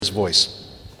His voice.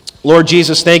 Lord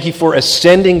Jesus, thank you for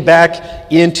ascending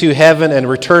back into heaven and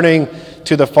returning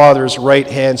to the Father's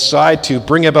right-hand side to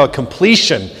bring about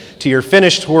completion to your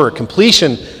finished work,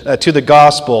 completion to the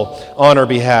gospel on our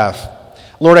behalf.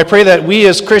 Lord, I pray that we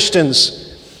as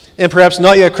Christians, and perhaps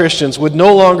not yet Christians, would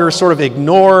no longer sort of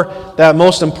ignore that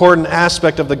most important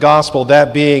aspect of the gospel,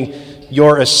 that being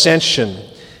your ascension,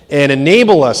 and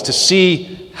enable us to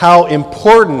see how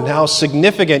important, how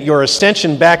significant your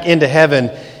ascension back into heaven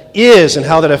is and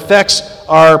how that affects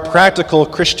our practical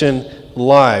Christian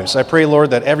lives. I pray,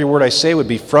 Lord, that every word I say would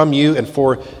be from you and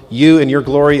for you and your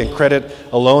glory and credit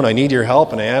alone. I need your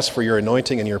help, and I ask for your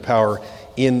anointing and your power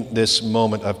in this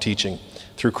moment of teaching.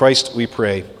 Through Christ we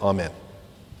pray. Amen.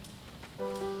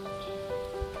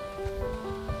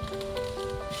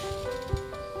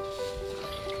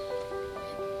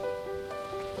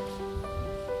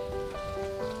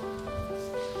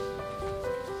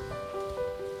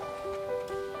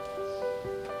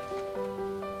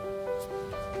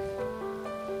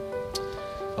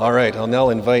 All right, I'll now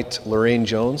invite Lorraine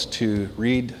Jones to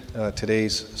read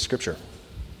today's scripture.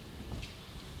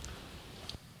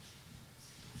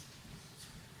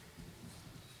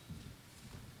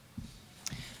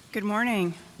 Good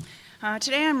morning.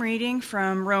 Today I'm reading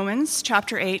from Romans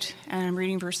chapter 8, and I'm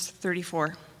reading verse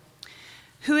 34.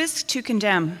 Who is to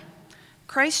condemn?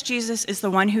 Christ Jesus is the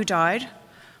one who died.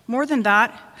 More than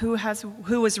that, who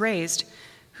was raised,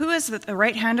 who is at the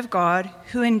right hand of God,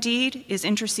 who indeed is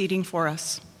interceding for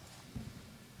us.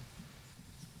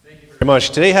 Very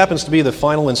much. Today happens to be the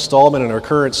final installment in our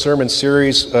current sermon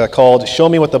series called Show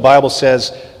Me What the Bible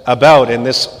Says About. And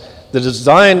the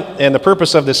design and the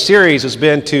purpose of this series has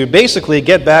been to basically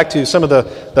get back to some of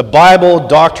the Bible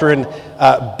doctrine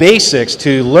basics,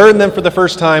 to learn them for the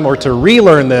first time or to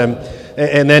relearn them,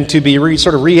 and then to be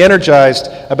sort of re-energized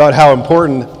about how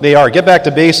important they are. Get back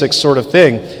to basics sort of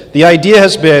thing. The idea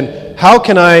has been, how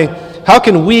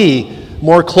can we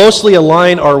more closely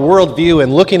align our worldview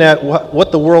and looking at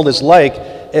what the world is like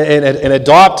and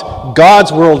adopt God's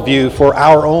worldview for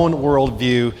our own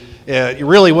worldview.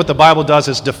 Really what the Bible does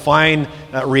is define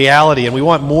reality, and we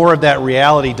want more of that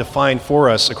reality defined for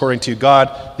us according to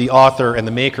God, the author and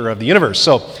the maker of the universe.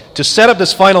 So to set up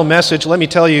this final message, let me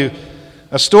tell you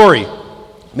a story.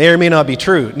 May or may not be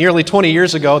true. Nearly 20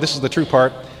 years ago, this is the true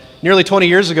part, nearly 20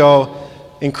 years ago,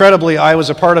 incredibly, I was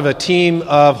a part of a team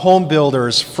of home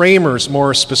builders, framers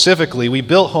more specifically. We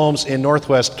built homes in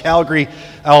northwest Calgary,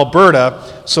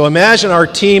 Alberta. So imagine our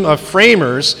team of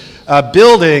framers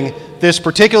building this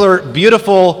particular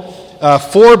beautiful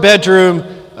four-bedroom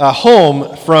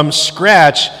home from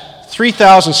scratch,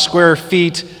 3,000 square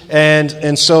feet.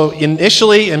 And so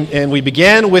initially, and we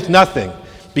began with nothing.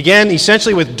 Began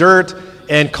essentially with dirt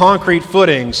and concrete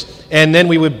footings, and then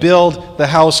we would build the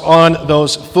house on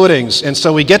those footings. And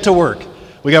so we get to work.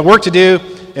 We got work to do,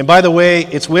 and by the way,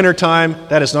 it's winter time.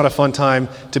 That is not a fun time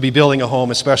to be building a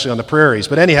home, especially on the prairies.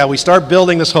 But anyhow, we start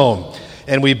building this home,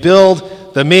 and we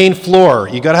build the main floor.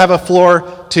 You got to have a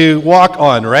floor to walk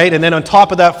on, right? And then on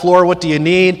top of that floor, what do you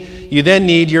need? You then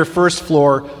need your first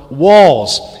floor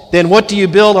walls. Then what do you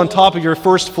build on top of your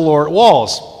first floor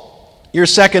walls? Your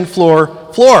second floor,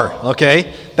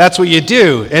 okay? That's what you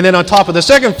do. And then on top of the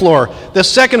second floor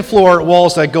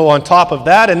walls that go on top of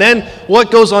that. And then what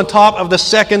goes on top of the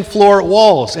second floor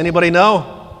walls? Anybody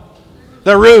know?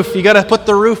 The roof. You got to put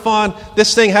the roof on.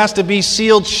 This thing has to be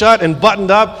sealed shut and buttoned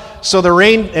up so the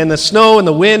rain and the snow and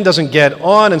the wind doesn't get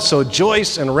on. And so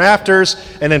joists and rafters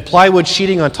and then plywood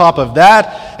sheeting on top of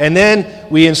that. And then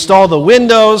we install the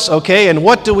windows, okay? And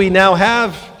what do we now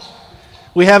have?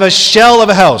 We have a shell of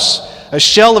a house. A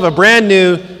shell of a brand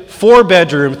new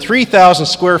 4-bedroom, 3,000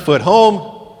 square foot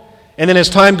home. And then as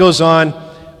time goes on,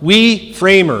 we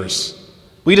framers,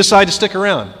 we decide to stick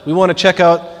around. We want to check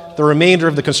out the remainder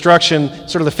of the construction,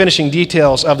 sort of the finishing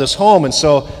details of this home. And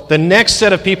so the next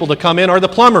set of people to come in are the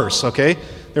plumbers, okay?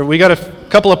 We got a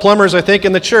couple of plumbers, I think,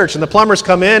 in the church. And the plumbers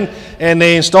come in and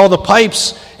they install the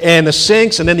pipes and the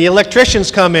sinks, and then the electricians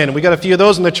come in. We got a few of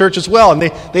those in the church as well. And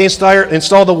they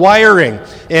install the wiring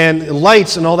and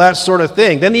lights and all that sort of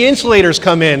thing. Then the insulators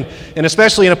come in, and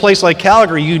especially in a place like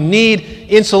Calgary, you need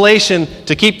insulation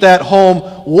to keep that home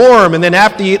warm. And then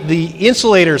after the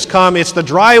insulators come, it's the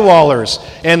drywallers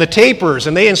and the tapers,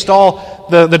 and they install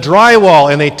the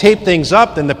drywall and they tape things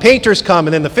up. Then the painters come,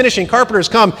 and then the finishing carpenters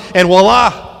come, and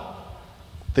voila!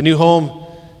 The new home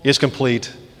is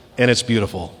complete, and it's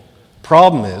beautiful.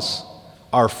 Problem is,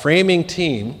 our framing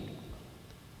team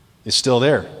is still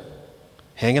there,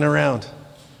 hanging around,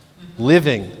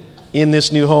 living in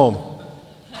this new home.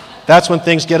 That's when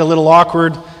things get a little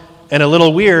awkward and a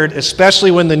little weird,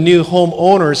 especially when the new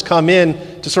homeowners come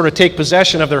in to sort of take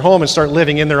possession of their home and start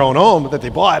living in their own home that they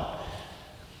bought.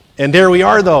 And there we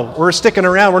are, though. We're sticking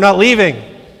around. We're not leaving.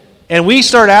 And we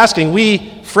start asking,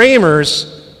 we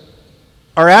framers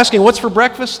are asking, what's for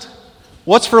breakfast?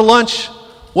 What's for lunch?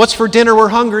 What's for dinner? We're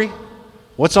hungry.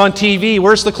 What's on TV?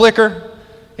 Where's the clicker?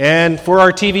 And for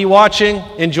our TV watching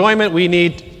enjoyment, we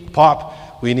need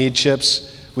pop. We need chips.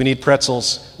 We need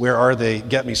pretzels. Where are they?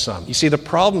 Get me some. You see, the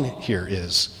problem here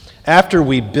is, after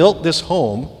we built this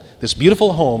home, this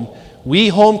beautiful home, we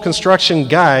home construction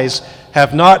guys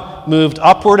have not moved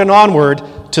upward and onward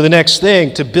to the next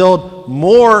thing, to build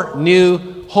more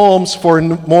new homes for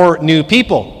more new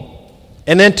people.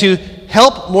 And then to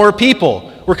help more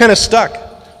people. We're kind of stuck.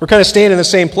 We're kind of staying in the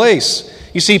same place.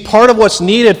 You see, part of what's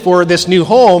needed for this new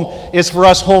home is for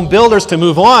us home builders to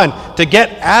move on, to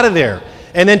get out of there,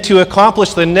 and then to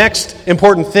accomplish the next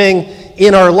important thing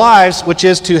in our lives, which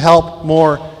is to help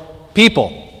more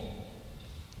people.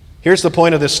 Here's the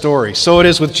point of this story. So it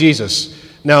is with Jesus.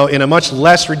 Now, in a much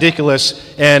less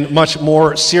ridiculous and much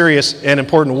more serious and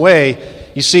important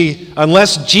way, you see,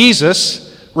 unless Jesus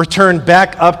returned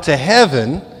back up to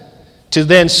heaven to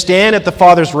then stand at the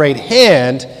Father's right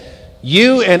hand,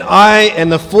 you and I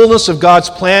and the fullness of God's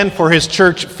plan for his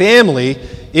church family,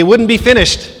 it wouldn't be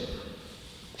finished.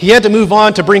 He had to move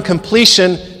on to bring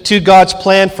completion to God's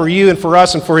plan for you and for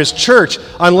us and for his church.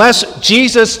 Unless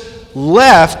Jesus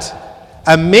left,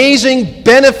 amazing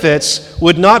benefits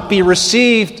would not be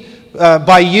received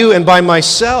by you and by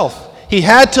myself. He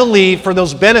had to leave for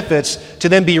those benefits to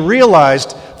then be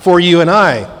realized for you and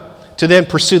I, to then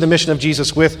pursue the mission of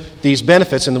Jesus with these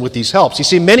benefits and with these helps. You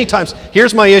see, many times,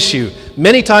 here's my issue.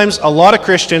 Many times, a lot of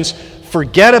Christians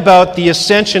forget about the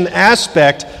ascension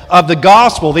aspect of the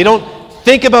gospel. They don't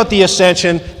think about the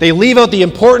ascension. They leave out the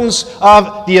importance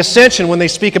of the ascension when they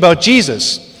speak about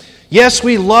Jesus. Yes,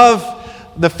 we love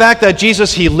the fact that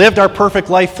Jesus, he lived our perfect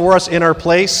life for us in our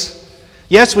place.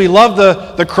 Yes, we love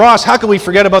the cross. How can we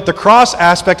forget about the cross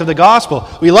aspect of the gospel?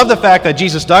 We love the fact that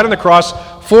Jesus died on the cross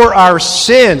for our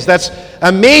sins. That's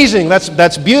amazing.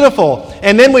 That's beautiful.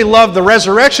 And then we love the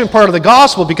resurrection part of the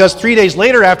gospel, because 3 days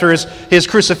later after his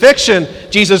crucifixion,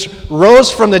 Jesus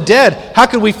rose from the dead. How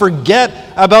could we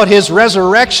forget about his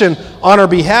resurrection on our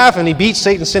behalf? And he beat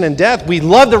Satan, sin, and death. We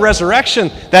love the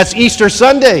resurrection. That's Easter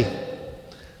Sunday.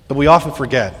 But we often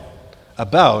forget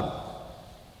about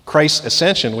Christ's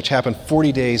ascension, which happened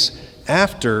 40 days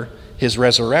after his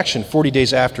resurrection, 40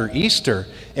 days after Easter.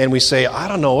 And we say, I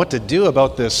don't know what to do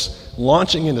about this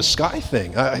launching into sky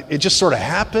thing. It just sort of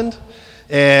happened.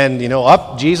 And,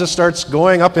 Jesus starts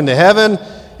going up into heaven.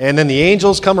 And then the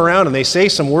angels come around and they say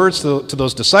some words to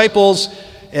those disciples.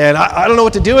 And I don't know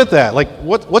what to do with that. Like,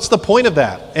 what's the point of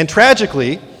that? And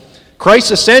tragically,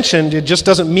 Christ's ascension, it just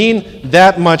doesn't mean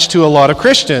that much to a lot of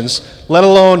Christians, let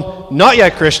alone not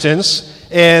yet Christians,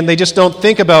 and they just don't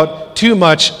think about too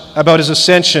much about his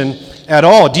ascension at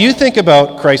all. Do you think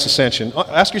about Christ's ascension?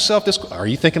 Ask yourself this, are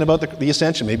you thinking about the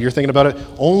ascension? Maybe you're thinking about it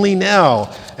only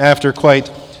now after quite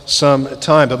some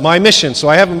time. But my mission, so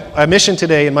I have a mission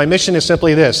today, and my mission is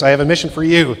simply this. I have a mission for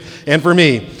you and for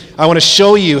me. I want to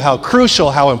show you how crucial,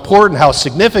 how important, how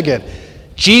significant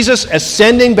Jesus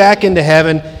ascending back into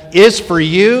heaven is for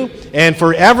you and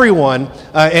for everyone,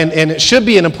 and it should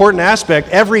be an important aspect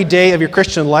every day of your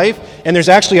Christian life. And there's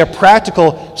actually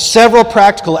several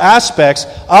practical aspects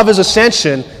of his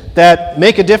ascension that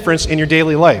make a difference in your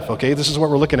daily life. Okay, this is what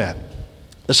we're looking at.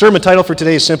 The sermon title for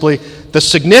today is simply The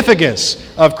Significance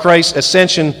of Christ's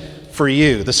Ascension for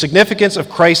You. The significance of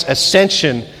Christ's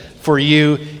ascension for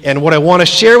you. And what I want to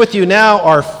share with you now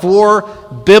are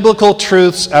 4 biblical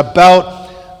truths about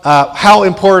how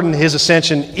important his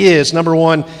ascension is. Number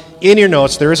 1, in your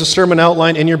notes, there is a sermon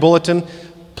outline in your bulletin.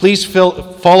 Please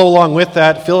follow along with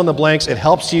that. Fill in the blanks. It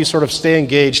helps you sort of stay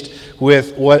engaged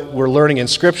with what we're learning in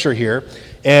Scripture here.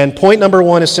 And point number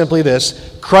 1 is simply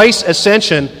this. Christ's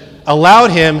ascension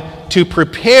allowed him to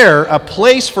prepare a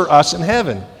place for us in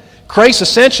heaven. Christ's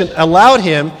ascension allowed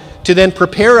him to then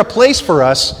prepare a place for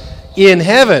us in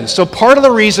heaven. So part of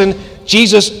the reason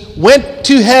Jesus went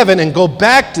to heaven and go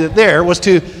back to there was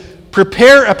to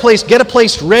prepare a place, get a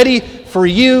place ready for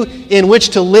you in which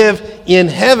to live in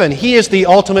heaven. He is the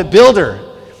ultimate builder.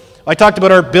 I talked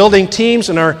about our building teams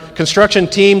and our construction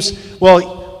teams.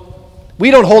 Well,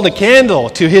 we don't hold a candle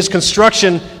to his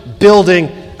construction building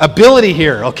ability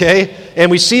here, okay? And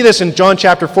we see this in John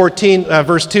chapter 14,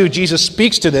 verse 2. Jesus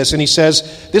speaks to this, and he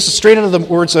says, this is straight out of the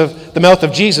words of the mouth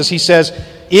of Jesus. He says,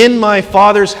 "In my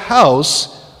Father's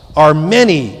house are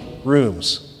many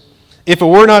rooms. If it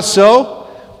were not so,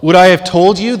 would I have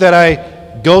told you that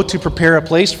I go to prepare a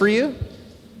place for you?"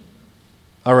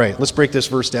 All right, let's break this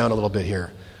verse down a little bit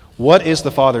here. What is the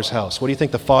Father's house? What do you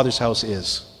think the Father's house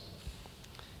is?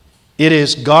 It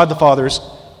is God the Father's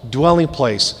dwelling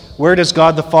place. Where does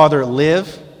God the Father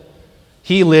live?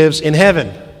 He lives in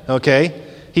heaven, okay?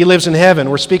 He lives in heaven.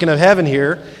 We're speaking of heaven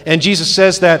here. And Jesus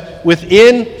says that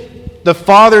within the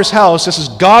Father's house, this is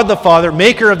God the Father,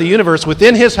 maker of the universe,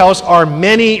 within his house are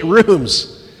many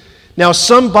rooms. Now,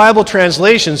 some Bible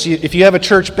translations, if you have a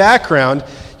church background,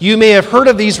 you may have heard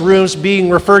of these rooms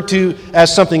being referred to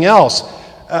as something else.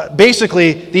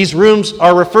 Basically, these rooms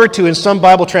are referred to in some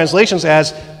Bible translations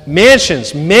as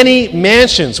mansions, many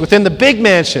mansions within the big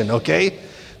mansion, okay?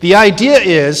 The idea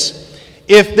is,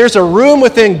 if there's a room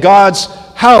within God's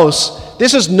house,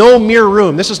 this is no mere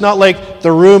room. This is not like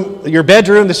the room, your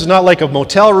bedroom. This is not like a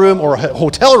motel room or a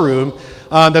hotel room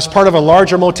that's part of a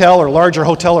larger motel or larger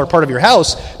hotel or part of your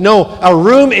house. No, a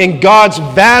room in God's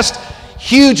vast,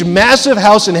 huge, massive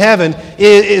house in heaven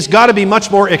is got to be much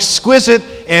more exquisite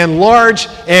and large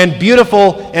and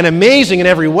beautiful and amazing in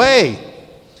every way.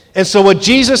 And so what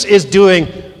Jesus is doing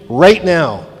right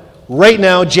now,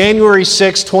 January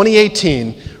 6,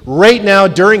 2018, right now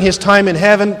during his time in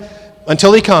heaven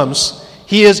until he comes,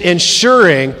 he is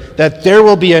ensuring that there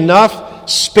will be enough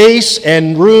space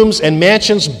and rooms and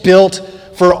mansions built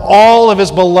for all of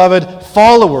his beloved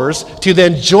followers to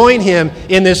then join him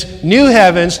in this new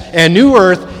heavens and new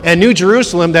earth and new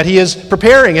Jerusalem that he is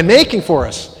preparing and making for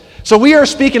us. So we are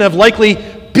speaking of likely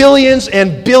billions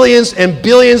and billions and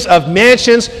billions of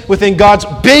mansions within God's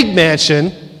big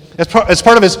mansion as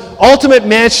part of his ultimate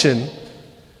mansion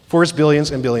for his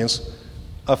billions and billions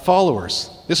of followers.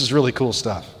 This is really cool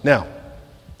stuff. Now,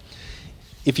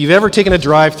 if you've ever taken a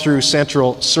drive through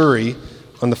central Surrey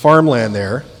on the farmland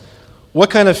there, what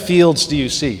kind of fields do you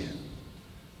see?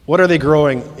 What are they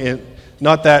growing in?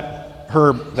 Not that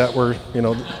herb that we're,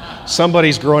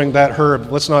 somebody's growing that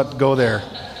herb. Let's not go there.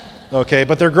 Okay,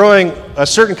 but they're growing a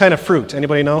certain kind of fruit.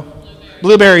 Anybody know?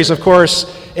 Blueberries, of course.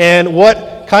 And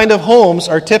what kind of homes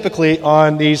are typically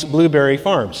on these blueberry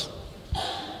farms?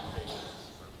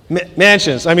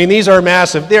 Mansions. I mean, these are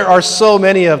massive. There are so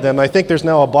many of them. I think there's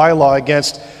now a bylaw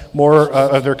against more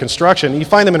of their construction. You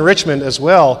find them in Richmond as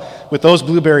well with those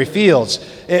blueberry fields.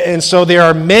 And so there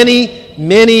are many,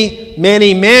 many,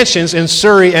 many mansions in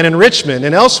Surrey and in Richmond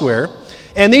and elsewhere.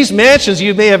 And these mansions,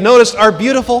 you may have noticed, are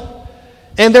beautiful.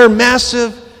 And they're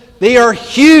massive. They are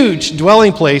huge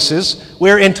dwelling places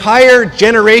where entire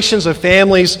generations of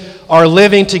families are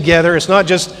living together. It's not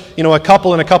just, a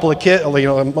couple and a couple of kids,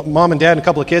 mom and dad and a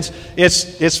couple of kids.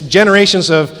 It's generations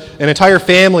of an entire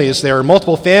family is there,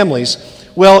 multiple families.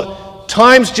 Well,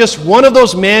 times just one of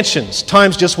those mansions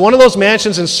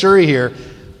in Surrey here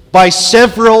by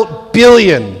several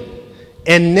billion.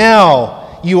 And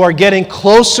now you are getting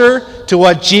closer to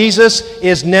what Jesus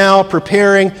is now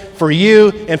preparing for you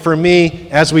and for me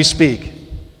as we speak.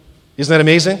 Isn't that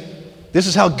amazing? This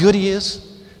is how good he is.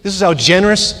 This is how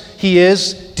generous he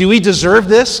is. Do we deserve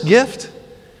this gift?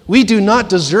 We do not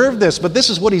deserve this, but this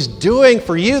is what he's doing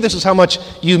for you. This is how much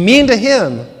you mean to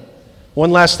him.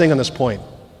 One last thing on this point.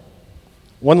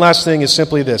 One last thing is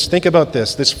simply this. Think about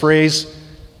this. This phrase,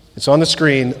 it's on the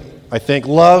screen, I think.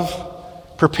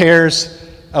 Love prepares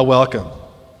a welcome.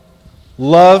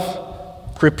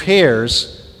 Love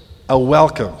prepares a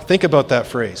welcome. Think about that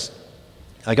phrase.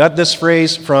 I got this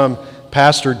phrase from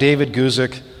Pastor David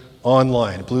Guzik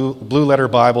online,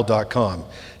 blueletterbible.com.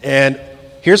 And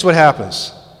here's what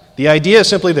happens. The idea is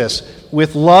simply this.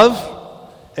 With love,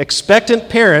 expectant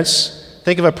parents,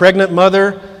 think of a pregnant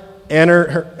mother and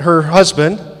her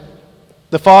husband,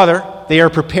 the father, they are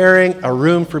preparing a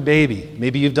room for baby.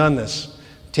 Maybe you've done this.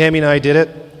 Tammy and I did it.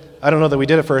 I don't know that we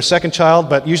did it for our second child,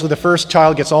 but usually the first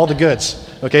child gets all the goods.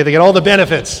 Okay, they get all the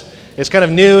benefits. It's kind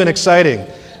of new and exciting.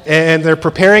 And they're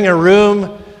preparing a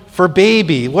room for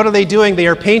baby. What are they doing? They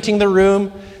are painting the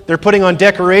room. They're putting on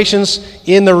decorations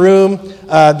in the room.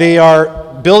 They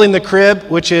are building the crib,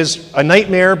 which is a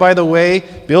nightmare, by the way.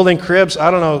 Building cribs,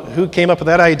 I don't know who came up with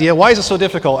that idea. Why is it so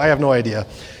difficult? I have no idea.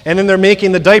 And then they're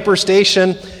making the diaper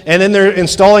station, and then they're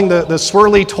installing the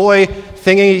swirly toy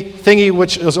thingy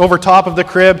which is over top of the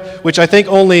crib, which I think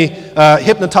only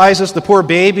hypnotizes the poor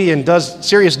baby and does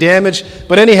serious damage.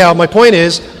 But anyhow, my point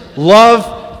is,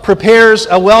 love prepares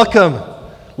a welcome.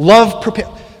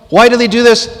 Why do they do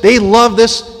this? They love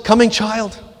this coming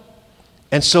child.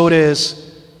 And so it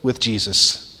is with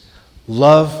Jesus.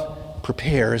 Love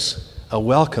prepares a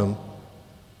welcome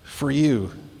for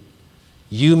you.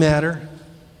 You matter.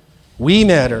 We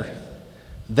matter.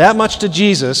 That much to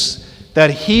Jesus that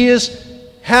he is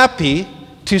happy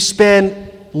to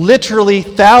spend literally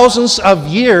thousands of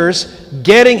years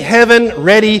getting heaven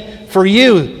ready for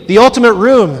you, the ultimate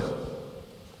room.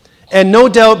 And no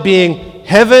doubt being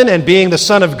heaven and being the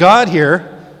Son of God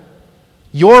here,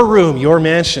 your room, your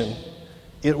mansion,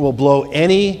 it will blow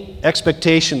any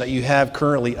expectation that you have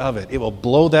currently of it. It will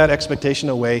blow that expectation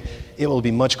away. It will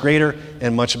be much greater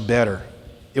and much better.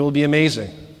 It will be amazing.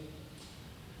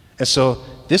 And so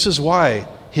this is why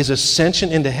his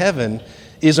ascension into heaven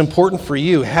is important for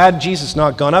you. Had Jesus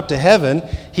not gone up to heaven,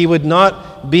 he would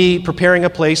not be preparing a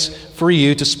place for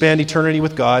you to spend eternity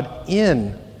with God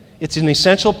in. It's an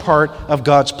essential part of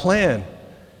God's plan.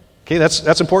 Okay,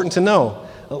 that's important to know.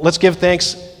 Let's give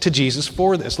thanks to Jesus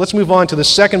for this. Let's move on to the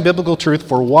second biblical truth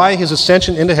for why his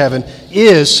ascension into heaven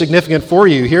is significant for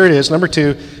you. Here it is, number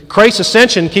 2. Christ's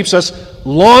ascension keeps us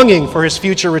longing for his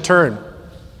future return.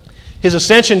 His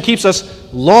ascension keeps us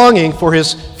longing for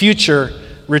his future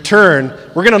return.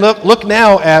 We're going to look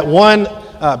now at one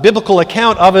biblical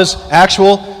account of his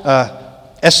actual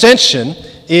ascension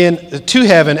to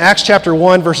heaven. Acts chapter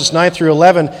 1, verses 9 through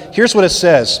 11. Here's what it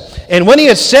says. And when he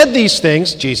had said these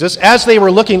things, Jesus, as they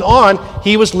were looking on,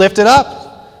 he was lifted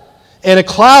up, and a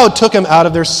cloud took him out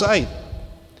of their sight.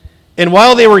 And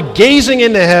while they were gazing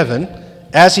into heaven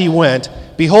as he went,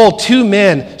 behold, 2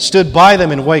 men stood by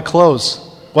them in white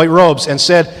robes, and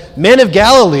said, Men of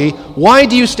Galilee, why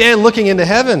do you stand looking into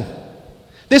heaven?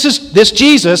 This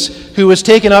Jesus, who was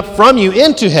taken up from you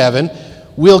into heaven,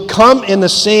 will come in the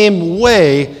same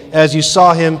way as you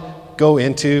saw him go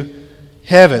into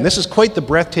heaven. This is quite the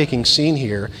breathtaking scene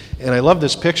here, and I love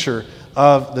this picture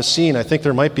of the scene. I think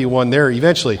there might be one there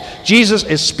eventually. Jesus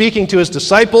is speaking to his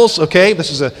disciples, okay?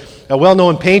 This is a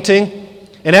well-known painting.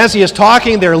 And as he is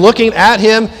talking, they're looking at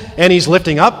him, and he's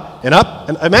lifting up and up.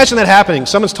 And imagine that happening.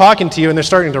 Someone's talking to you, and they're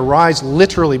starting to rise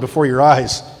literally before your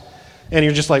eyes. And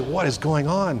you're just like, what is going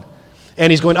on? And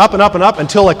he's going up and up and up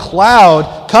until a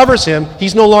cloud covers him.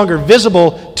 He's no longer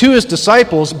visible to his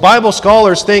disciples. Bible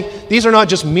scholars think these are not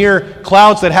just mere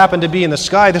clouds that happen to be in the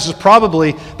sky. This is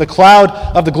probably the cloud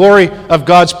of the glory of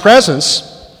God's presence.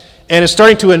 And it's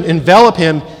starting to envelop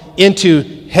him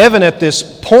into heaven at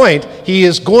this point. He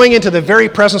is going into the very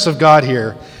presence of God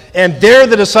here. And there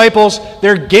the disciples,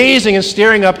 they're gazing and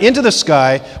staring up into the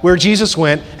sky where Jesus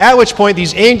went, at which point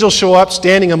these angels show up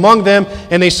standing among them,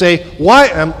 and they say, why,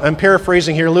 I'm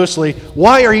paraphrasing here loosely,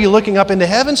 why are you looking up into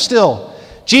heaven still?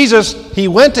 Jesus, he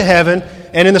went to heaven,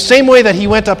 and in the same way that he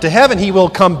went up to heaven, he will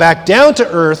come back down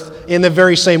to earth in the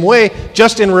very same way,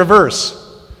 just in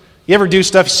reverse. You ever do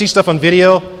stuff, see stuff on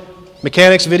video,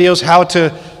 mechanics videos, how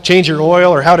to change your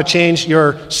oil or how to change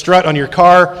your strut on your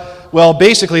car? Well,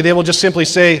 basically, they will just simply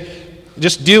say,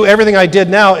 just do everything I did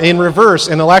now in reverse,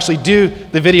 and they'll actually do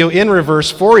the video in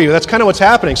reverse for you. That's kind of what's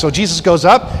happening. So Jesus goes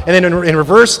up, and then in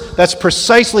reverse, that's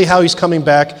precisely how he's coming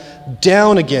back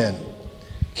down again.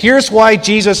 Here's why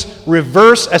Jesus'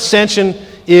 reverse ascension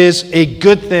is a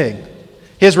good thing.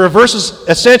 His reverse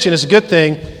ascension is a good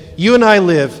thing. You and I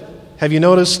live, have you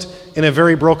noticed, in a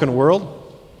very broken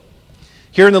world?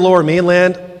 Here in the Lower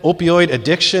Mainland, opioid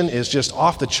addiction is just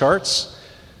off the charts.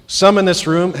 Some in this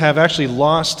room have actually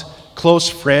lost close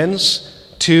friends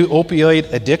to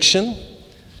opioid addiction.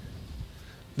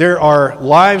 There are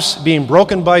lives being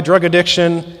broken by drug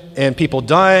addiction and people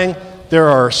dying. There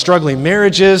are struggling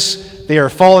marriages. They are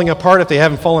falling apart if they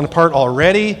haven't fallen apart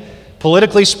already.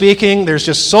 Politically speaking, there's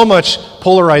just so much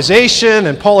polarization,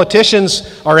 and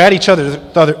politicians are at each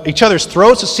other's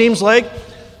throats, it seems like.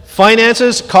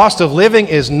 Finances, cost of living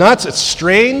is nuts. It's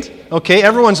strained. Okay,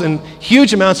 everyone's in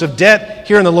huge amounts of debt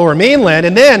here in the Lower Mainland.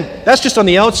 And then, that's just on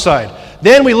the outside.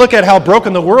 Then we look at how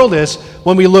broken the world is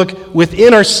when we look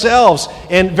within ourselves.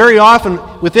 And very often,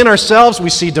 within ourselves, we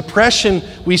see depression,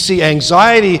 we see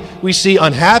anxiety, we see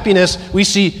unhappiness, we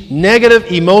see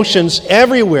negative emotions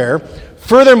everywhere.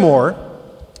 Furthermore,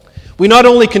 we not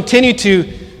only continue to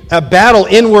battle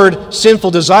inward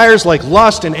sinful desires like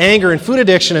lust and anger and food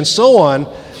addiction and so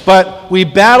on, but we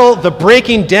battle the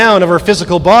breaking down of our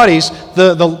physical bodies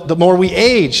the more we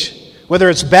age. Whether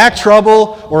it's back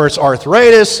trouble or it's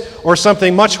arthritis or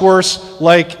something much worse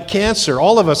like cancer.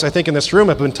 All of us, I think, in this room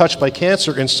have been touched by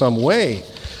cancer in some way.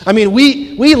 I mean,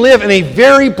 we live in a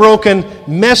very broken,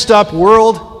 messed up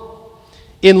world,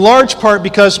 in large part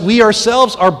because we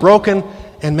ourselves are broken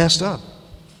and messed up.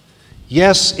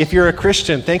 Yes, if you're a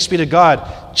Christian, thanks be to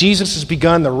God, Jesus has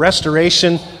begun the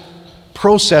restoration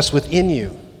process within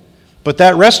you. But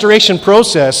that restoration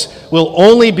process will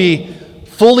only be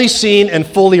fully seen and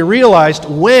fully realized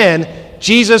when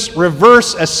Jesus'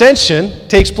 reverse ascension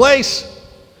takes place.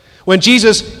 When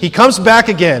Jesus, he comes back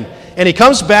again, and he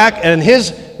comes back, and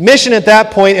his mission at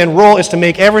that point and role is to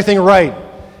make everything right,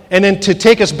 and then to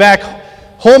take us back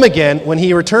home again when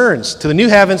he returns to the new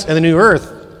heavens and the new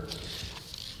earth.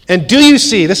 And do you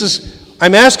see,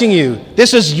 I'm asking you,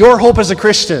 this is your hope as a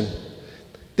Christian.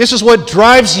 This is what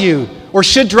drives you, or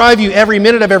should drive you every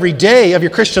minute of every day of your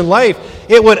Christian life.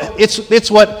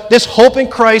 This hope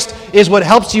in Christ is what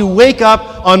helps you wake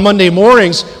up on Monday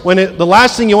mornings when the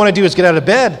last thing you want to do is get out of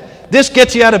bed. This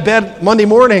gets you out of bed Monday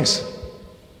mornings.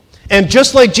 And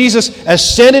just like Jesus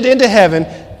ascended into heaven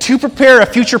to prepare a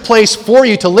future place for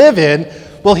you to live in,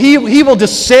 well, he will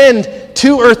descend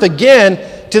to earth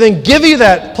again to then give you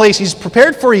that place he's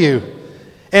prepared for you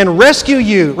and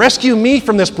rescue me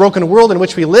from this broken world in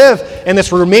which we live and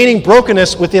this remaining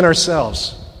brokenness within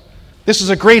ourselves. This is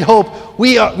a great hope.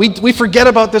 We forget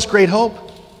about this great hope.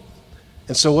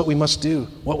 And so what we must do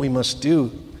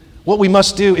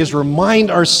is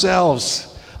remind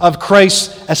ourselves of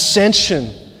Christ's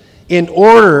ascension in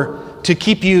order to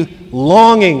keep you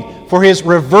longing for his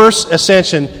reverse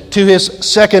ascension to his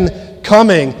second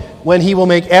coming when he will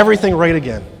make everything right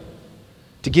again.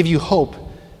 To give you hope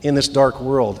in this dark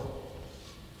world.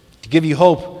 To give you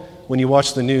hope when you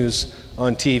watch the news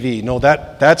on TV. No,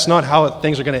 that's not how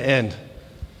things are going to end.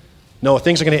 No,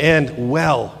 things are going to end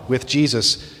well with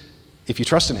Jesus if you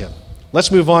trust in him.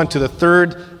 Let's move on to the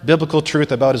third biblical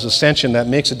truth about his ascension that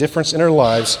makes a difference in our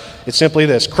lives. It's simply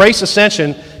this. Christ's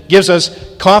ascension gives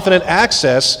us confident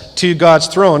access to God's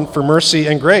throne for mercy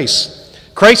and grace.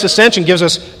 Christ's ascension gives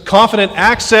us confident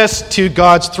access to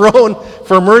God's throne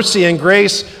for mercy and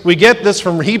grace. We get this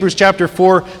from Hebrews chapter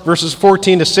 4, verses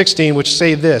 14 to 16, which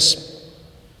say this.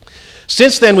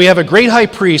 Since then we have a great high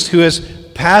priest who has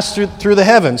passed through the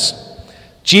heavens,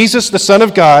 Jesus, the Son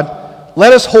of God.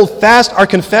 Let us hold fast our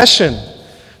confession.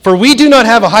 For we do not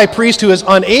have a high priest who is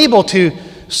unable to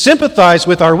sympathize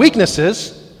with our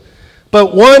weaknesses,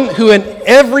 but one who in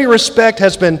every respect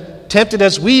has been tempted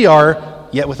as we are,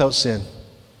 yet without sin.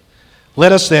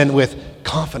 Let us then with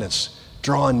confidence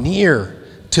draw near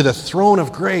to the throne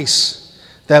of grace,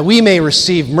 that we may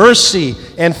receive mercy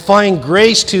and find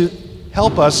grace to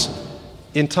help us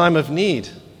in time of need.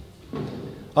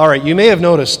 All right, you may have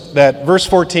noticed that verse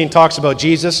 14 talks about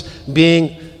Jesus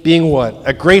being what?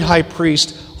 A great high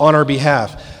priest on our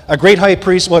behalf. A great high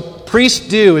priest, what priests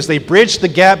do is they bridge the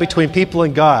gap between people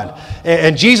and God.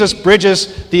 And Jesus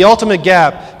bridges the ultimate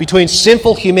gap between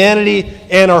sinful humanity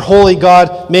and our holy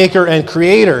God, maker and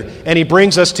creator. And he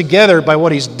brings us together by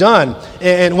what he's done.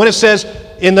 And when it says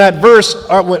in that verse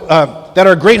that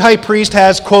our great high priest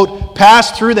has, quote,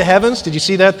 passed through the heavens, did you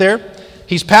see that there?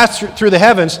 He's passed through the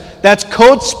heavens. That's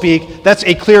code speak. That's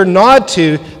a clear nod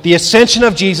to the ascension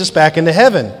of Jesus back into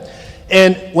heaven.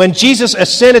 And when Jesus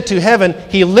ascended to heaven,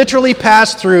 he literally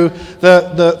passed through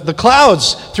the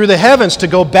clouds, through the heavens, to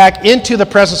go back into the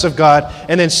presence of God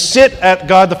and then sit at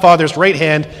God the Father's right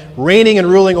hand, reigning and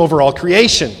ruling over all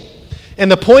creation.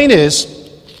 And the point is,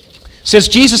 since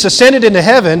Jesus ascended into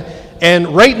heaven, and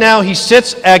right now he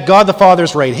sits at God the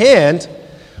Father's right hand,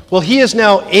 well, he is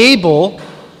now able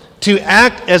to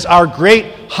act as our great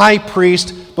high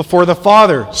priest before the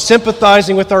Father,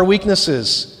 sympathizing with our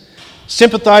weaknesses,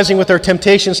 sympathizing with our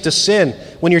temptations to sin.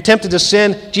 When you're tempted to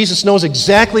sin, Jesus knows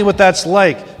exactly what that's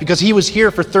like because he was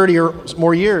here for 30 or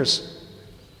more years.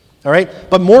 All right?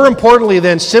 But more importantly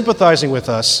than sympathizing with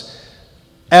us,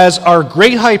 as our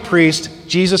great high priest,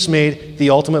 Jesus made the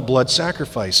ultimate blood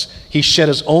sacrifice. He shed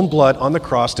his own blood on the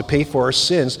cross to pay for our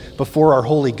sins before our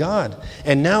holy God.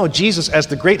 And now Jesus, as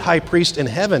the great high priest in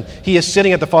heaven, he is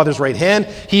sitting at the Father's right hand.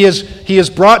 He is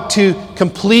brought to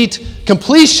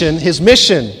completion his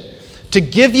mission to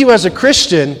give you as a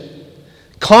Christian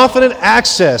confident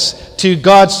access to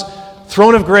God's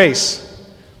throne of grace,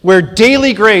 where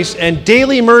daily grace and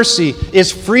daily mercy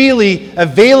is freely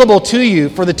available to you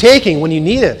for the taking when you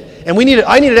need it. And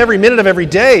I need it every minute of every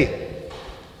day.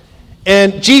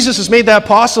 And Jesus has made that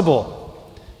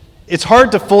possible. It's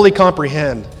hard to fully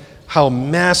comprehend how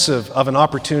massive of an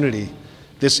opportunity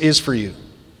this is for you.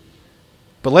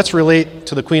 But let's relate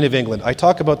to the Queen of England. I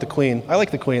talk about the Queen. I like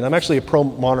the Queen. I'm actually a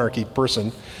pro-monarchy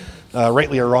person,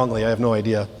 rightly or wrongly, I have no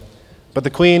idea. But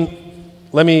the Queen,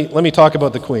 let me talk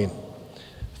about the Queen.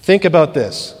 Think about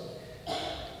this.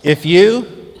 If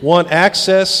you want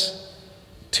access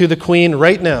to the Queen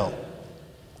right now,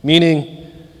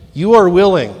 meaning you are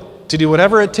willing to do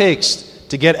whatever it takes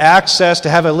to get access, to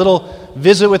have a little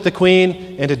visit with the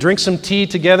Queen and to drink some tea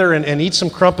together and eat some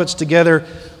crumpets together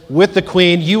with the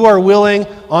Queen, you are willing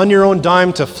on your own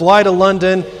dime to fly to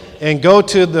London and go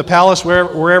to the palace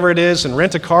wherever it is and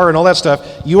rent a car and all that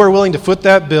stuff. You are willing to foot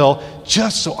that bill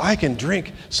just so I can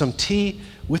drink some tea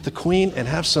with the Queen and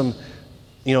have some,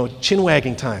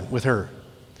 chin-wagging time with her.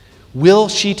 Will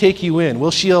she take you in?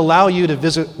 Will she allow you to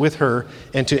visit with her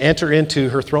and to enter into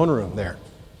her throne room there?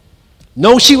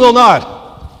 No, she will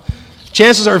not.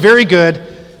 Chances are very good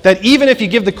that even if you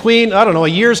give the queen, I don't know, a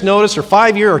year's notice or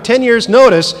 5 year or 10 years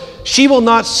notice, she will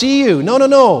not see you. No, no,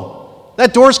 no.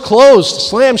 That door's closed,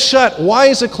 slammed shut. Why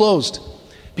is it closed?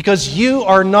 Because you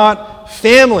are not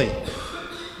family.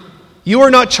 You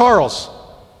are not Charles.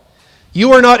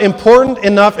 You are not important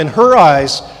enough in her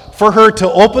eyes for her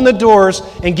to open the doors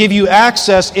and give you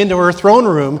access into her throne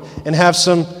room and have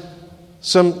some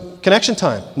connection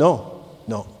time. No,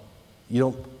 no. You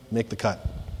don't make the cut.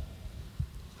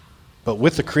 But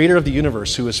with the creator of the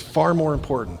universe, who is far more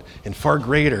important and far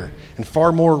greater and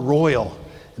far more royal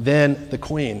than the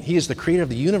queen. He is the creator of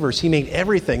the universe. He made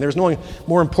everything. There's no one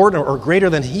more important or greater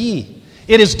than he.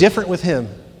 It is different with him.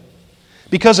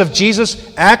 Because of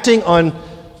Jesus acting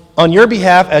on your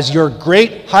behalf as your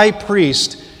great high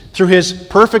priest, through his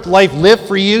perfect life lived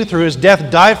for you, through his death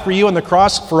died for you on the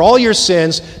cross for all your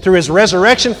sins, through his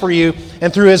resurrection for you,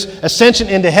 and through his ascension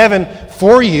into heaven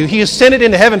for you. He ascended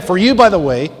into heaven for you, by the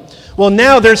way. Well,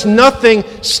 now there's nothing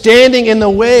standing in the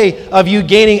way of you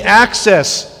gaining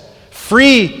access,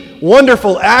 free,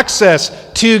 wonderful access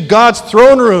to God's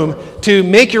throne room, to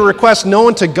make your requests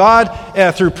known to God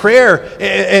through prayer,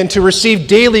 and to receive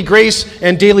daily grace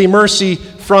and daily mercy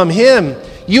from him.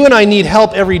 You and I need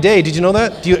help every day. Did you know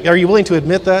that? Are you willing to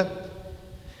admit that?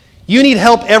 You need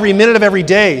help every minute of every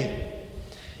day.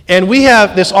 And we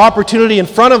have this opportunity in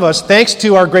front of us, thanks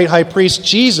to our great high priest,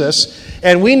 Jesus,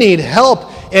 and we need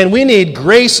help, and we need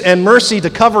grace and mercy to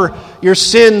cover your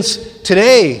sins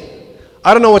today.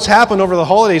 I don't know what's happened over the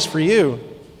holidays for you.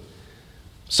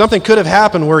 Something could have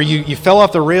happened where you fell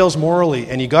off the rails morally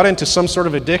and you got into some sort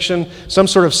of addiction, some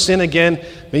sort of sin again.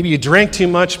 Maybe you drank too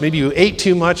much. Maybe you ate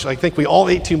too much. I think we all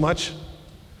ate too much.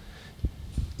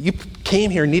 You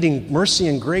came here needing mercy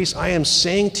and grace. I am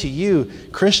saying to you,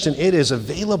 Christian, it is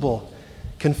available.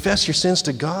 Confess your sins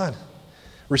to God.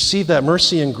 Receive that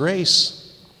mercy and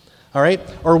grace. All right?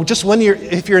 Or just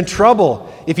if you're in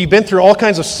trouble, if you've been through all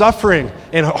kinds of suffering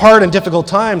and hard and difficult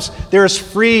times, there is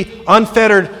free,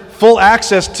 unfettered, full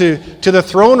access to the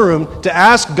throne room to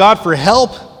ask God for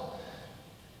help.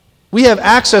 We have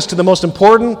access to the most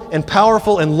important and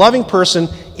powerful and loving person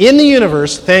in the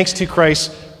universe thanks to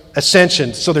Christ's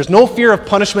ascension. So there's no fear of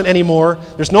punishment anymore.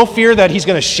 There's no fear that he's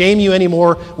going to shame you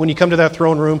anymore when you come to that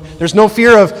throne room. There's no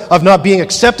fear of not being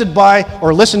accepted by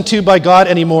or listened to by God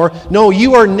anymore. No,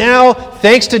 you are now,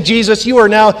 thanks to Jesus, you are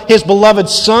now his beloved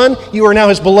son. You are now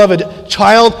his beloved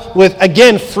child with,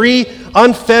 again, free,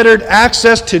 unfettered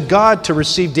access to God to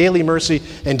receive daily mercy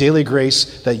and daily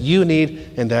grace that you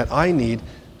need and that I need.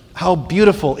 How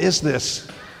beautiful is this?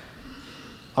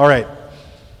 All right.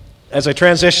 As I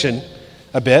transition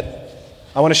a bit,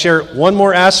 I want to share one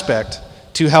more aspect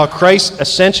to how Christ's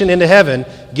ascension into heaven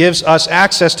gives us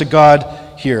access to God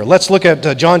here. Let's look at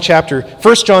 1 John chapter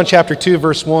 2,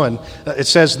 verse 1. It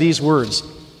says these words: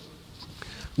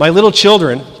 "My little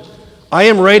children, I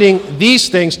am writing these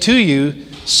things to you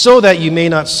so that you may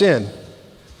not sin.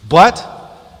 But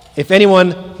if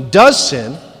anyone does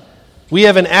sin, we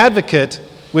have an advocate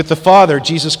with the Father,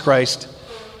 Jesus Christ,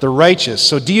 the righteous."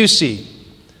 So do you see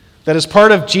that as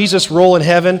part of Jesus' role in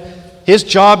heaven, his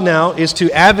job now is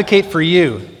to advocate for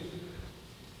you?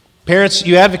 Parents,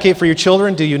 you advocate for your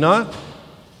children, do you not?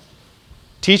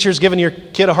 Teachers giving your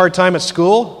kid a hard time at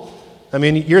school? I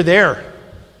mean, you're there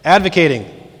advocating.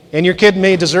 And your kid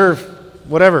may deserve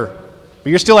whatever, but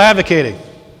you're still advocating.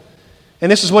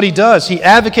 And this is what he does. He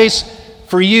advocates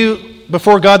for you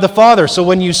before God the Father. So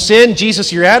when you sin,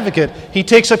 Jesus, your advocate, he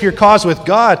takes up your cause with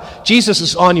God. Jesus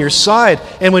is on your side.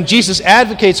 And when Jesus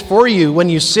advocates for you when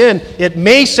you sin, it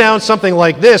may sound something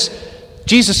like this.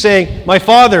 Jesus saying, "My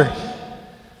Father,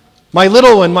 my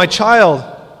little one, my child,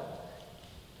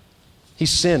 he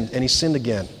sinned and he sinned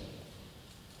again.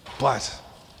 But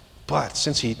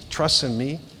since he trusts in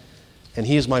me and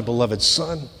he is my beloved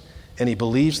son and he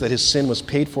believes that his sin was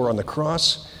paid for on the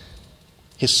cross,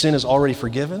 his sin is already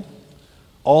forgiven.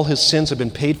 All his sins have been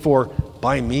paid for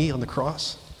by me on the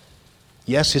cross.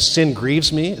 Yes, his sin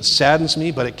grieves me, it saddens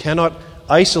me, but it cannot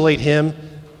isolate him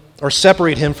or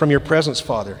separate him from your presence,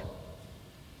 Father."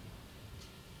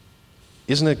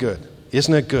 Isn't it good?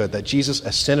 Isn't it good that Jesus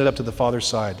ascended up to the Father's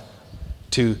side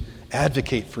to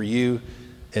advocate for you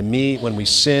and me when we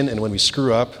sin and when we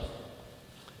screw up?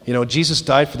 You know, Jesus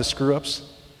died for the screw-ups.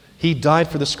 He died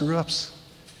for the screw-ups.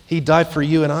 He died for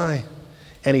you and I.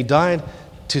 And he died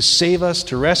to save us,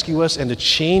 to rescue us, and to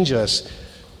change us.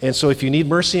 And so if you need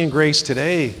mercy and grace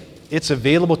today, it's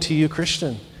available to you,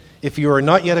 Christian. If you are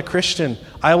not yet a Christian,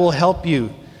 I will help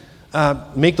you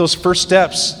make those first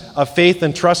steps of faith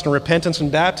and trust and repentance and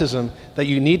baptism that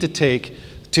you need to take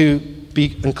to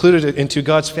be included into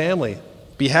God's family.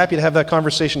 Be happy to have that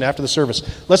conversation after the service.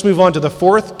 Let's move on to the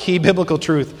fourth key biblical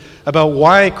truth about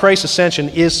why Christ's ascension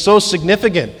is so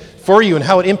significant for you and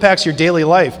how it impacts your daily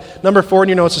life. Number 4 in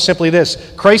your notes is simply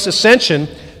this. Christ's ascension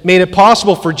made it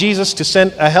possible for Jesus to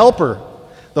send a helper,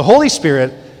 the Holy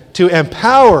Spirit, to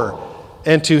empower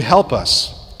and to help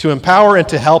us. To empower and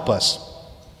to help us.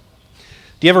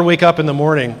 Do you ever wake up in the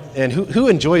morning, and who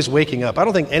enjoys waking up? I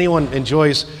don't think anyone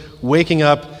enjoys waking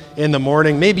up in the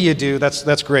morning. Maybe you do.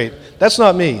 That's great. That's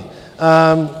not me.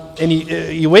 And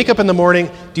you wake up in the morning.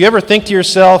 Do you ever think to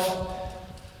yourself,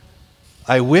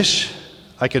 I wish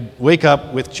I could wake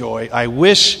up with joy. I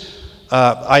wish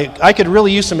I could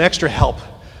really use some extra help,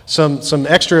 some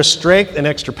extra strength and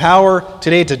extra power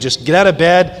today to just get out of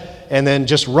bed and then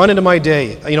just run into my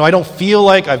day. I don't feel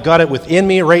like I've got it within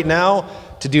me right now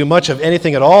to do much of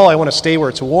anything at all. I want to stay where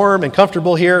it's warm and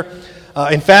comfortable here.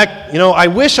 In fact, I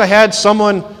wish I had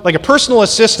someone, like a personal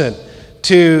assistant,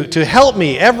 to help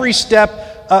me every step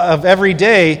of every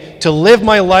day to live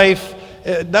my life.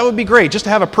 That would be great, just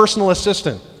to have a personal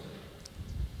assistant.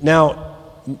 Now,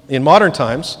 in modern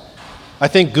times, I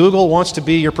think Google wants to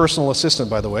be your personal assistant,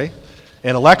 by the way.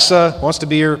 And Alexa wants to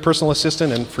be your personal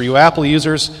assistant. And for you Apple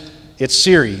users, it's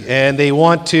Siri. And they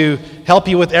want to help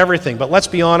you with everything. But let's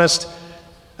be honest,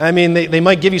 they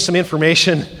might give you some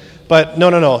information, but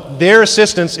no. Their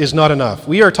assistance is not enough.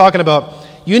 We are talking about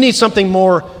you need something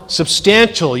more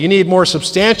substantial. You need more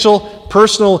substantial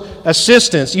personal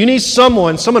assistance. You need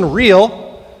someone real,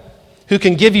 who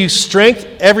can give you strength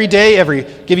every day,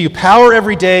 give you power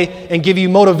every day, and give you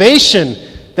motivation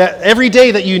that every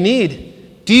day that you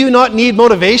need. Do you not need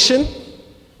motivation?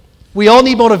 We all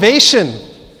need motivation.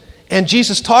 And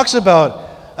Jesus talks about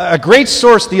a great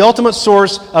source, the ultimate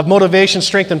source of motivation,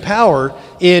 strength, and power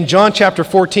in John chapter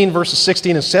 14, verses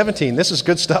 16 and 17. This is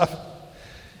good stuff.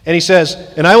 And he says,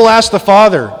 "And I will ask the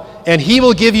Father, and he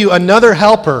will give you another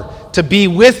helper to be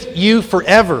with you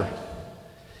forever,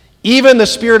 even the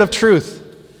Spirit of truth,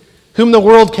 whom the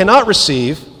world cannot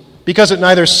receive, because it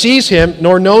neither sees him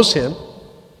nor knows him.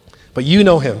 But you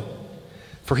know him,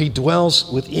 for he dwells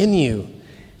within you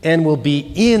and will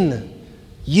be in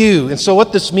you." And so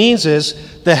what this means is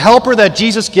the helper that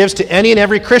Jesus gives to any and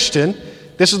every Christian,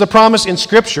 this is the promise in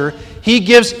Scripture, he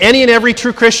gives any and every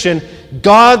true Christian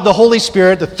God the Holy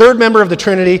Spirit, the third member of the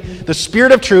Trinity, the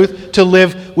Spirit of truth, to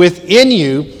live within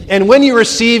you. And when you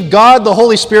receive God the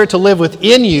Holy Spirit to live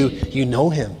within you, you know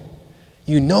him.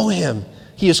 You know him.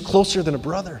 He is closer than a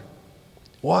brother.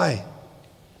 Why?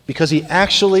 Because he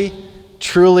actually,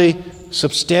 truly,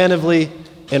 substantively,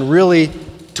 and really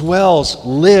dwells,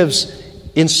 lives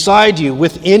inside you,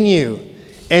 within you.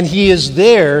 And he is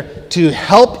there to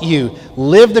help you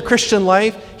live the Christian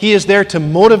life. He is there to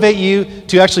motivate you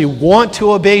to actually want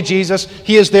to obey Jesus.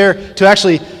 He is there to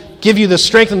actually give you the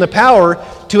strength and the power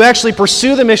to actually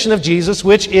pursue the mission of Jesus,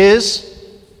 which is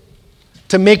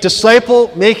to making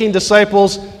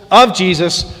disciples of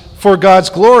Jesus for God's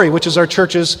glory, which is our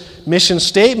church's mission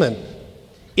statement.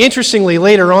 Interestingly,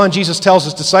 later on, Jesus tells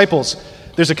his disciples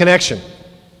there's a connection.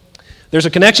 There's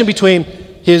a connection between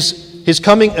his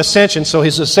coming ascension. So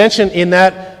his ascension in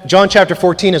that John chapter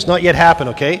 14 has not yet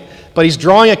happened, okay? But he's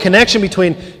drawing a connection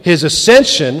between his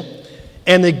ascension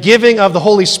and the giving of the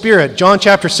Holy Spirit. John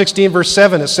chapter 16, verse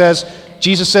 7,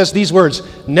 Jesus says these words,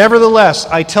 "Nevertheless,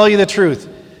 I tell you the truth.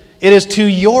 It is to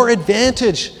your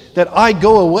advantage that I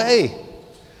go away.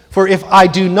 For if I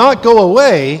do not go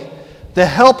away, the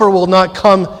Helper will not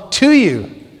come to you.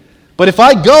 But if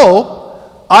I go,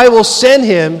 I will send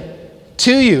him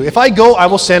to you." If I go, I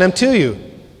will send him to you.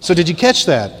 So did you catch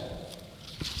that?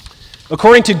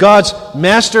 According to God's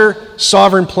master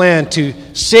sovereign plan to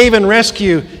save and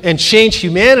rescue and change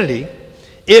humanity,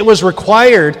 it was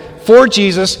required for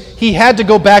Jesus, he had to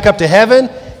go back up to heaven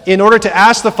in order to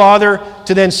ask the Father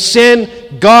to then send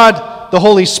God the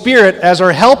Holy Spirit as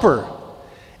our helper.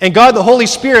 And God the Holy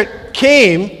Spirit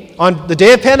came on the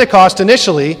day of Pentecost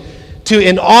initially to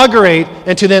inaugurate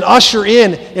and to then usher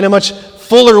in a much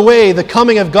fuller way the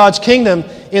coming of God's kingdom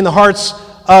in the hearts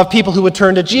of people who would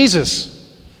turn to Jesus.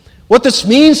 What this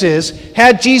means is,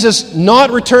 had Jesus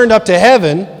not returned up to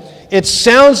heaven, it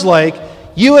sounds like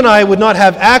you and I would not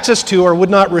have access to or would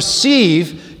not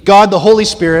receive God the Holy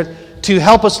Spirit to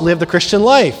help us live the Christian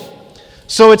life.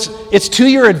 So it's to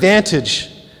your advantage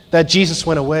that Jesus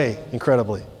went away,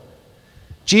 incredibly.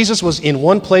 Jesus was in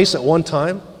one place at one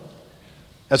time,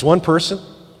 as one person.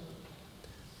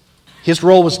 His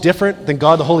role was different than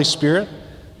God the Holy Spirit.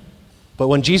 But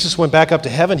when Jesus went back up to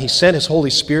heaven, he sent his Holy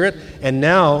Spirit, and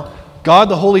now God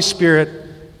the Holy Spirit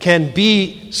can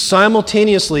be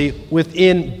simultaneously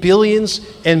within billions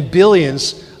and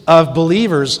billions of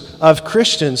believers, of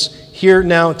Christians here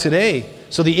now today.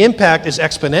 So the impact is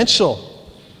exponential.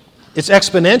 It's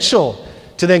exponential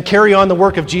to then carry on the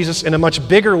work of Jesus in a much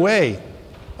bigger way.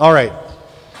 All right,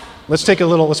 let's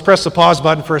press the pause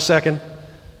button for a second.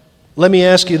 Let me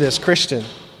ask you this, Christian.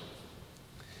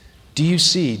 Do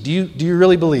you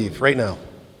really believe right now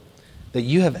that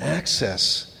you have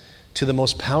access to the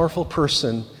most powerful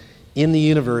person in the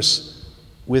universe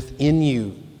within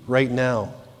you right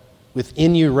now?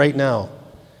 Within you right now.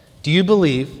 Do you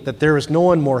believe that there is no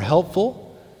one more helpful?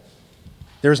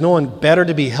 There is no one better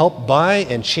to be helped by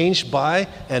and changed by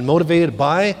and motivated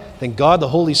by than God the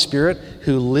Holy Spirit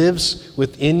who lives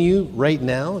within you right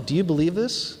now? Do you believe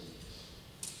this?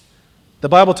 The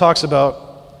Bible talks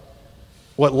about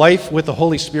what life with the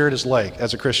Holy Spirit is like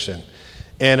as a Christian.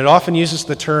 And it often uses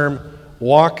the term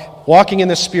walking in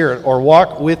the Spirit or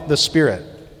walk with the Spirit.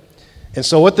 And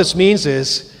so what this means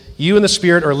is you and the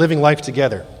Spirit are living life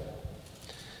together.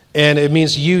 And it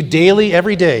means you daily,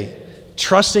 every day,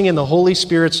 trusting in the Holy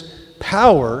Spirit's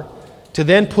power to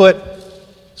then put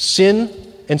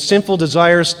sin and sinful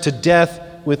desires to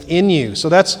death within you. So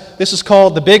this is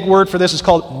called, the big word for this is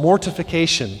called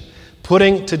mortification.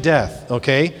 Putting to death,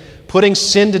 okay? Putting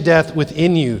sin to death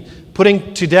within you.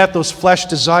 Putting to death those flesh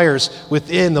desires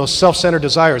within, those self-centered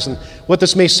desires. And what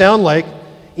this may sound like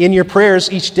in your prayers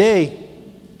each day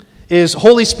is,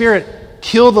 Holy Spirit,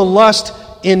 kill the lust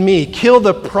in me. Kill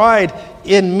the pride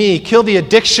in me. Kill the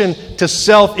addiction to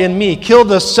self in me. Kill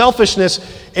the selfishness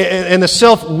and the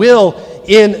self-will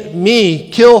in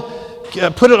me.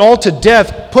 Put it all to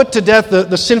death. Put to death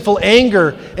the sinful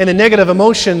anger and the negative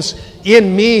emotions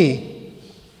in me.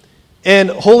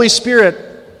 And Holy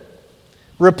Spirit,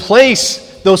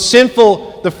 replace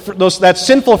that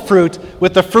sinful fruit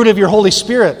with the fruit of your Holy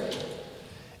Spirit.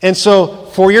 And so,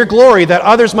 for your glory, that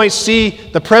others might see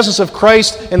the presence of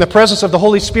Christ and the presence of the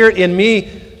Holy Spirit in me,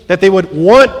 that they would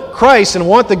want Christ and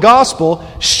want the gospel,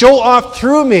 show off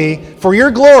through me, for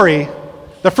your glory,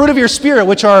 the fruit of your Spirit,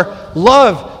 which are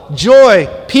love, joy,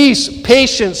 peace,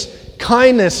 patience,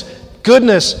 kindness,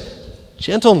 goodness,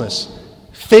 gentleness,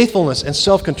 faithfulness, and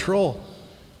self-control.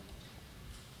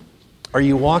 Are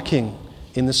you walking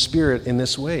in the Spirit in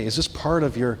this way? Is this part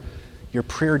of your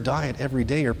prayer diet every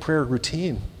day, your prayer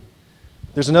routine?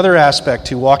 There's another aspect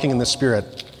to walking in the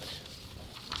Spirit,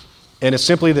 and it's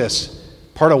simply this.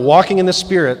 Part of walking in the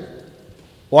Spirit,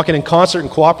 walking in concert and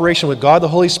cooperation with God the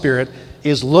Holy Spirit,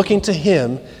 is looking to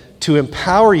Him to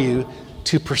empower you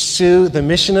to pursue the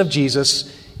mission of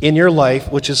Jesus in your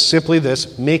life, which is simply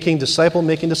this: making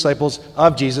disciples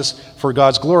of Jesus for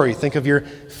God's glory. Think of your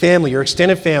family, your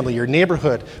extended family, your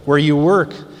neighborhood, where you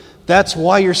work. That's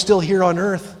why you're still here on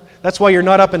earth. That's why you're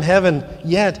not up in heaven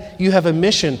yet. You have a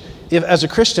mission. As a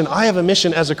Christian, I have a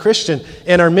mission as a Christian,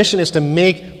 and our mission is to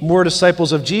make more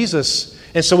disciples of Jesus.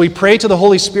 And so we pray to the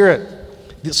Holy Spirit,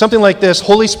 something like this: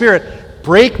 Holy Spirit,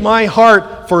 break my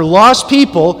heart for lost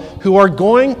people who are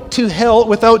going to hell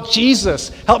without Jesus.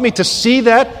 Help me to see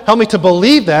that, help me to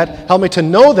believe that, help me to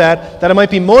know that I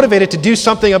might be motivated to do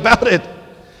something about it.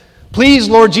 Please,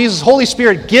 Lord Jesus, Holy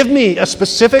Spirit, give me a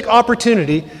specific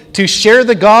opportunity to share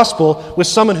the gospel with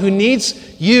someone who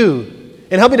needs you.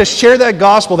 And help me to share that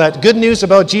gospel, that good news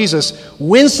about Jesus,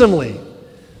 winsomely,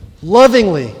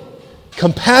 lovingly,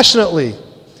 compassionately,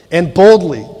 and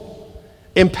boldly.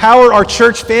 Empower our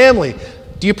church family.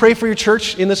 Do you pray for your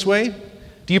church in this way?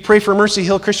 Do you pray for Mercy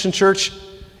Hill Christian Church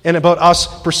and about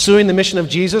us pursuing the mission of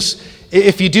Jesus?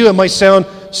 If you do, it might sound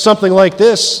something like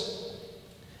this.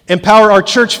 Empower our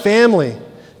church family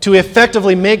to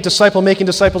effectively make making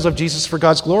disciples of Jesus for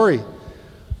God's glory.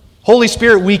 Holy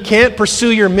Spirit, we can't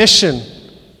pursue your mission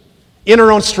in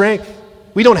our own strength.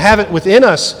 We don't have it within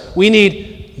us. We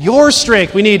need your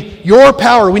strength. We need your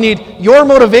power. We need your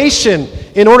motivation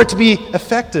in order to be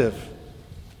effective.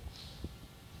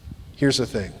 Here's the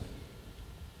thing.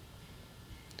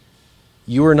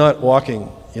 You are not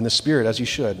walking in the Spirit as you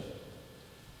should.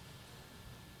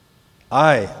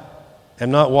 I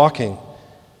am not walking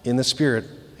in the Spirit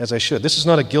as I should. This is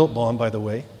not a guilt bomb, by the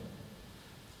way,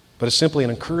 but it's simply an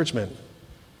encouragement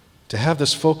to have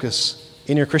this focus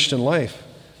in your Christian life,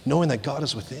 knowing that God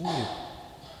is within you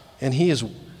and He is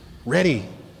ready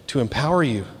to empower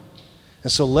you.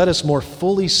 And so let us more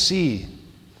fully see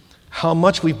how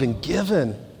much we've been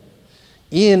given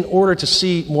in order to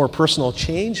see more personal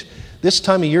change. This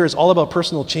time of year is all about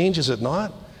personal change, is it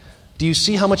not? Do you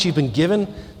see how much you've been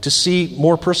given to see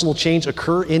more personal change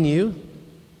occur in you?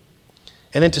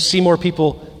 And then to see more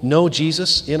people know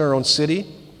Jesus in our own city?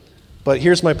 But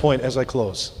here's my point as I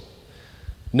close.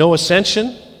 No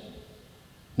ascension,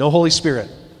 no Holy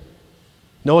Spirit.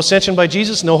 No ascension by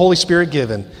Jesus, no Holy Spirit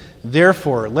given.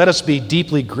 Therefore, let us be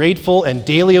deeply grateful and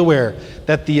daily aware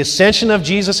that the ascension of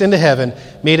Jesus into heaven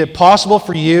made it possible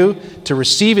for you to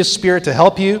receive His Spirit to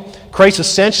help you. Christ's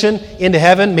ascension into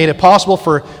heaven made it possible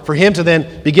for Him to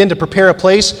then begin to prepare a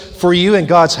place for you in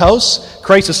God's house.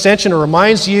 Christ's ascension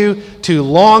reminds you to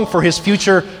long for His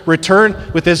future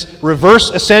return with His reverse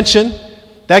ascension.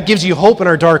 That gives you hope in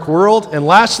our dark world. And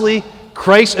lastly,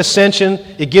 Christ's ascension,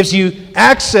 it gives you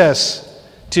access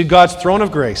to God's throne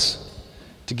of grace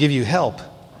to give you help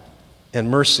and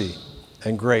mercy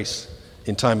and grace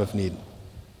in time of need.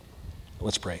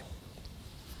 Let's pray.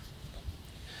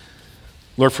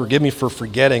 Lord, forgive me for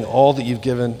forgetting all that you've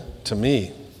given to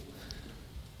me,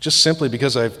 just simply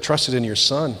because I've trusted in your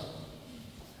Son.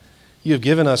 You have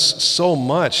given us so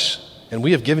much, and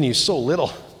we have given you so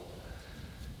little.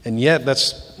 And yet,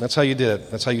 that's how you did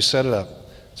it. That's how you set it up.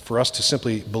 It's for us to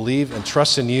simply believe and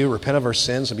trust in you, repent of our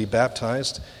sins, and be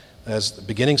baptized as the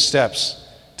beginning steps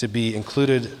to be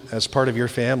included as part of your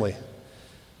family.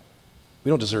 We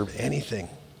don't deserve anything,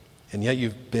 and yet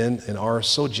you've been and are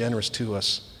so generous to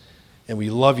us. And we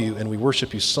love you and we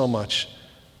worship you so much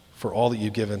for all that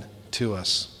you've given to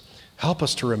us. Help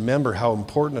us to remember how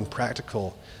important and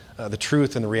practical the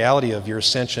truth and the reality of your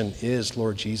ascension is,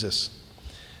 Lord Jesus.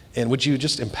 And would you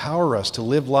just empower us to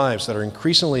live lives that are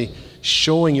increasingly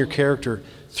showing your character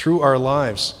through our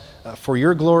lives for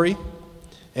your glory?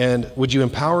 And would you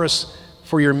empower us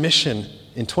for your mission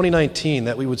in 2019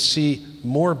 that we would see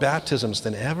more baptisms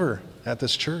than ever at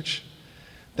this church?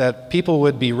 That people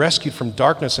would be rescued from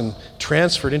darkness and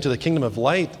transferred into the kingdom of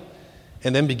light,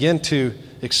 and then begin to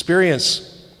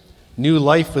experience new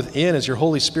life within as your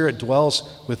Holy Spirit dwells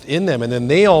within them, and then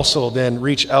they also then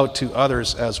reach out to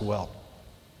others as well.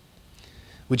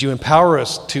 Would you empower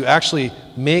us to actually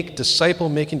making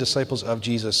disciples of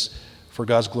Jesus for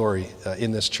God's glory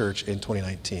in this church in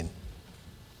 2019?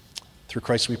 Through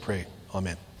Christ we pray.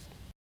 Amen.